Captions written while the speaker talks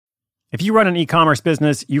If you run an e-commerce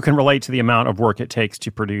business, you can relate to the amount of work it takes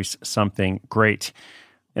to produce something great.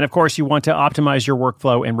 And of course, you want to optimize your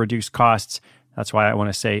workflow and reduce costs. That's why I want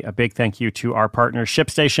to say a big thank you to our partner,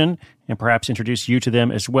 ShipStation, and perhaps introduce you to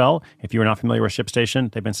them as well. If you're not familiar with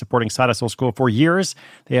ShipStation, they've been supporting Side Hustle School for years.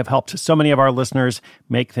 They have helped so many of our listeners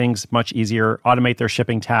make things much easier, automate their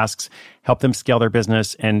shipping tasks, help them scale their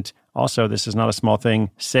business, and also, this is not a small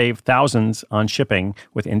thing, save thousands on shipping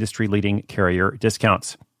with industry-leading carrier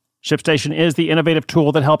discounts. ShipStation is the innovative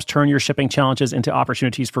tool that helps turn your shipping challenges into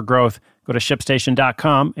opportunities for growth. Go to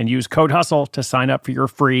ShipStation.com and use code HUSTLE to sign up for your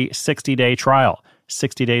free 60-day trial.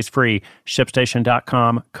 60 days free.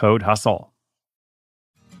 ShipStation.com, code HUSTLE.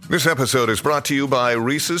 This episode is brought to you by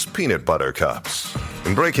Reese's Peanut Butter Cups.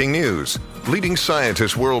 In breaking news, leading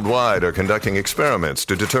scientists worldwide are conducting experiments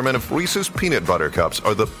to determine if Reese's Peanut Butter Cups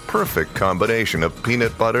are the perfect combination of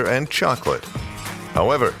peanut butter and chocolate.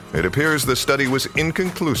 However, it appears the study was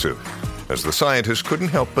inconclusive, as the scientists couldn't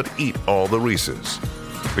help but eat all the Reese's.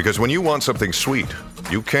 Because when you want something sweet,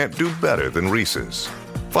 you can't do better than Reese's.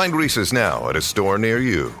 Find Reese's now at a store near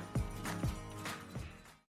you.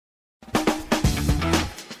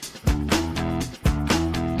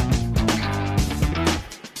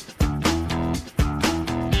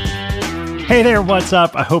 Hey there, what's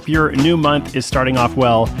up? I hope your new month is starting off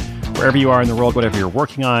well. Wherever you are in the world, whatever you're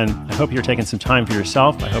working on, I hope you're taking some time for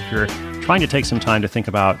yourself. I hope you're trying to take some time to think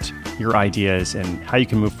about your ideas and how you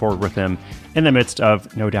can move forward with them in the midst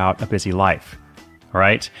of, no doubt, a busy life. All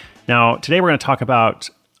right. Now, today we're going to talk about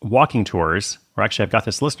walking tours. Or actually, I've got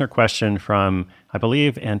this listener question from, I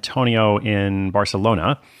believe, Antonio in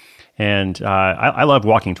Barcelona. And I love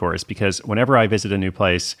walking tours because whenever I visit a new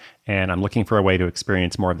place and I'm looking for a way to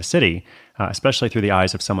experience more of the city, especially through the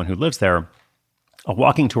eyes of someone who lives there, a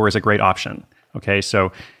walking tour is a great option. Okay,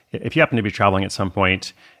 so if you happen to be traveling at some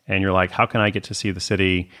point and you're like, how can I get to see the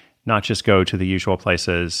city, not just go to the usual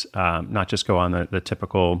places, not just go on the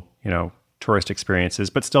typical, tourist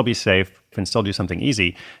experiences, but still be safe and still do something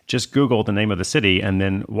easy, just Google the name of the city and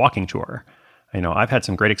then walking tour. I've had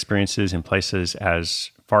some great experiences in places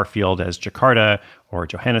as far field as Jakarta or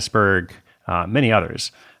Johannesburg, many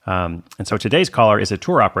others. And so today's caller is a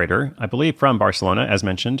tour operator, I believe from Barcelona, as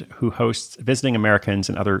mentioned, who hosts visiting Americans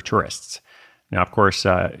and other tourists. Now, of course,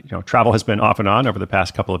 travel has been off and on over the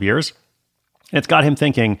past couple of years. It's got him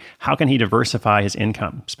thinking, how can he diversify his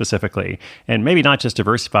income specifically? And maybe not just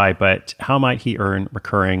diversify, but how might he earn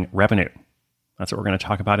recurring revenue? That's what we're going to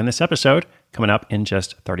talk about in this episode, coming up in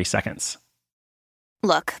just 30 seconds.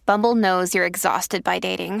 Look, Bumble knows you're exhausted by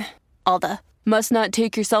dating. All the, must not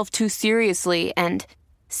take yourself too seriously, and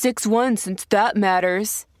 6'1" since that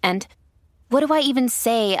matters. And what do I even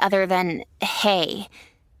say other than, hey?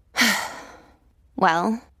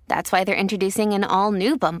 Well, that's why they're introducing an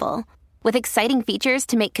all-new Bumble, with exciting features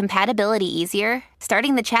to make compatibility easier,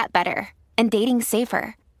 starting the chat better, and dating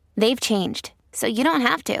safer. They've changed, so you don't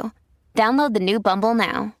have to. Download the new Bumble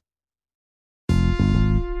now.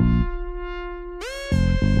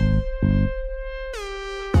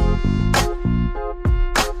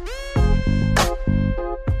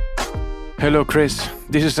 Hello, Chris.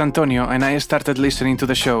 This is Antonio, and I started listening to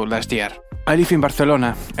the show last year. I live in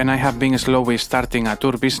Barcelona, and I have been slowly starting a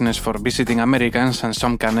tour business for visiting Americans and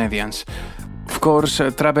some Canadians. Of course,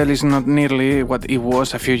 travel is not nearly what it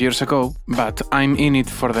was a few years ago, but I'm in it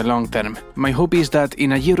for the long term. My hope is that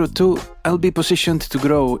in a year or two, I'll be positioned to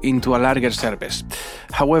grow into a larger service.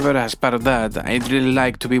 However, as part of that, I'd really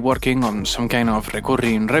like to be working on some kind of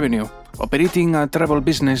recurring revenue. Operating a travel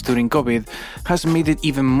business during COVID has made it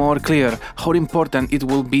even more clear how important it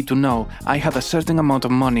will be to know I have a certain amount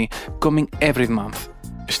of money coming every month.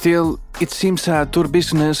 Still, it seems a tour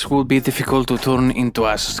business will be difficult to turn into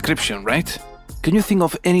a subscription, right? Can you think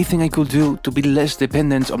of anything I could do to be less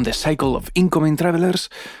dependent on the cycle of incoming travelers?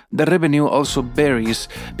 The revenue also varies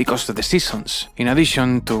because of the seasons, in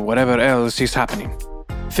addition to whatever else is happening.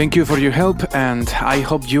 Thank you for your help, and I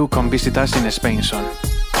hope you come visit us in Spain soon.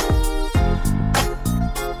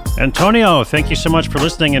 Antonio, thank you so much for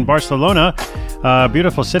listening in Barcelona.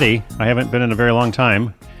 Beautiful city. I haven't been in a very long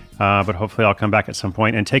time, but hopefully I'll come back at some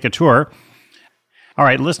point and take a tour. All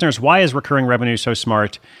right, listeners, why is recurring revenue so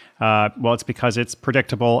smart? Well, it's because it's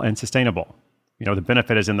predictable and sustainable. The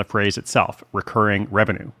benefit is in the phrase itself, recurring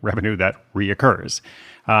revenue that reoccurs.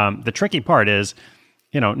 The tricky part is,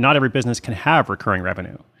 not every business can have recurring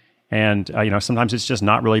revenue. And, sometimes it's just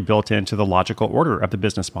not really built into the logical order of the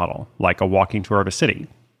business model, like a walking tour of a city.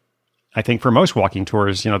 I think for most walking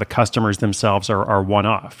tours, the customers themselves are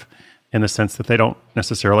one-off in the sense that they don't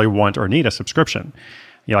necessarily want or need a subscription.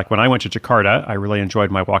 Like when I went to Jakarta, I really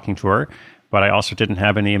enjoyed my walking tour, but I also didn't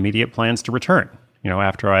have any immediate plans to return.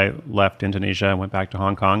 after I left Indonesia and went back to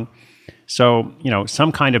Hong Kong. So,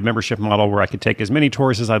 some kind of membership model where I could take as many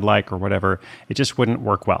tours as I'd like or whatever, it just wouldn't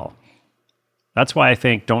work well. That's why I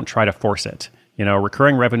think don't try to force it.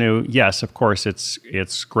 Recurring revenue, yes, of course,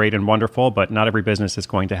 it's great and wonderful, but not every business is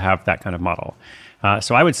going to have that kind of model.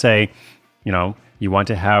 So I would say, you want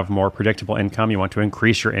to have more predictable income. You want to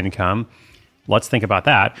increase your income. Let's think about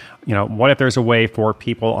that. What if there's a way for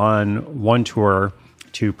people on one tour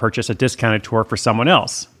to purchase a discounted tour for someone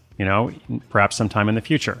else, perhaps sometime in the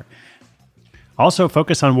future? Also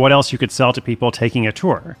focus on what else you could sell to people taking a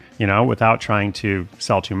tour, without trying to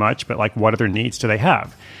sell too much, but like what other needs do they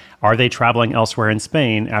have? Are they traveling elsewhere in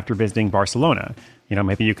Spain after visiting Barcelona?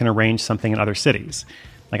 Maybe you can arrange something in other cities.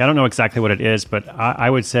 I don't know exactly what it is, but I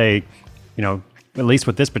would say, at least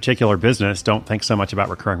with this particular business, don't think so much about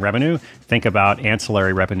recurring revenue. Think about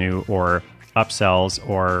ancillary revenue or upsells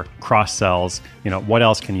or cross-sells. What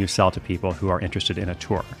else can you sell to people who are interested in a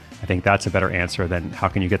tour? I think that's a better answer than how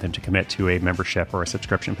can you get them to commit to a membership or a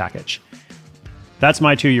subscription package. That's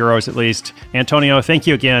my €2 at least. Antonio, thank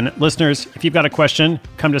you again. Listeners, if you've got a question,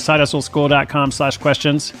 come to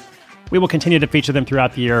sidehustleschool.com/questions. We will continue to feature them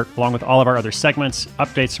throughout the year, along with all of our other segments,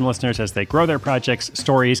 updates from listeners as they grow their projects,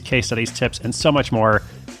 stories, case studies, tips, and so much more.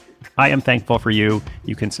 I am thankful for you.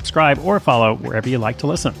 You can subscribe or follow wherever you like to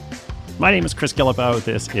listen. My name is Chris Guillebeau.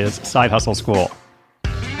 This is Side Hustle School.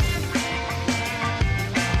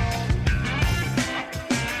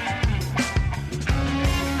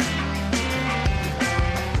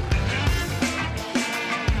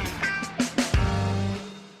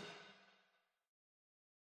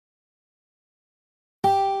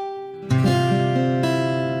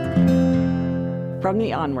 From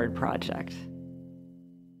the Onward Project.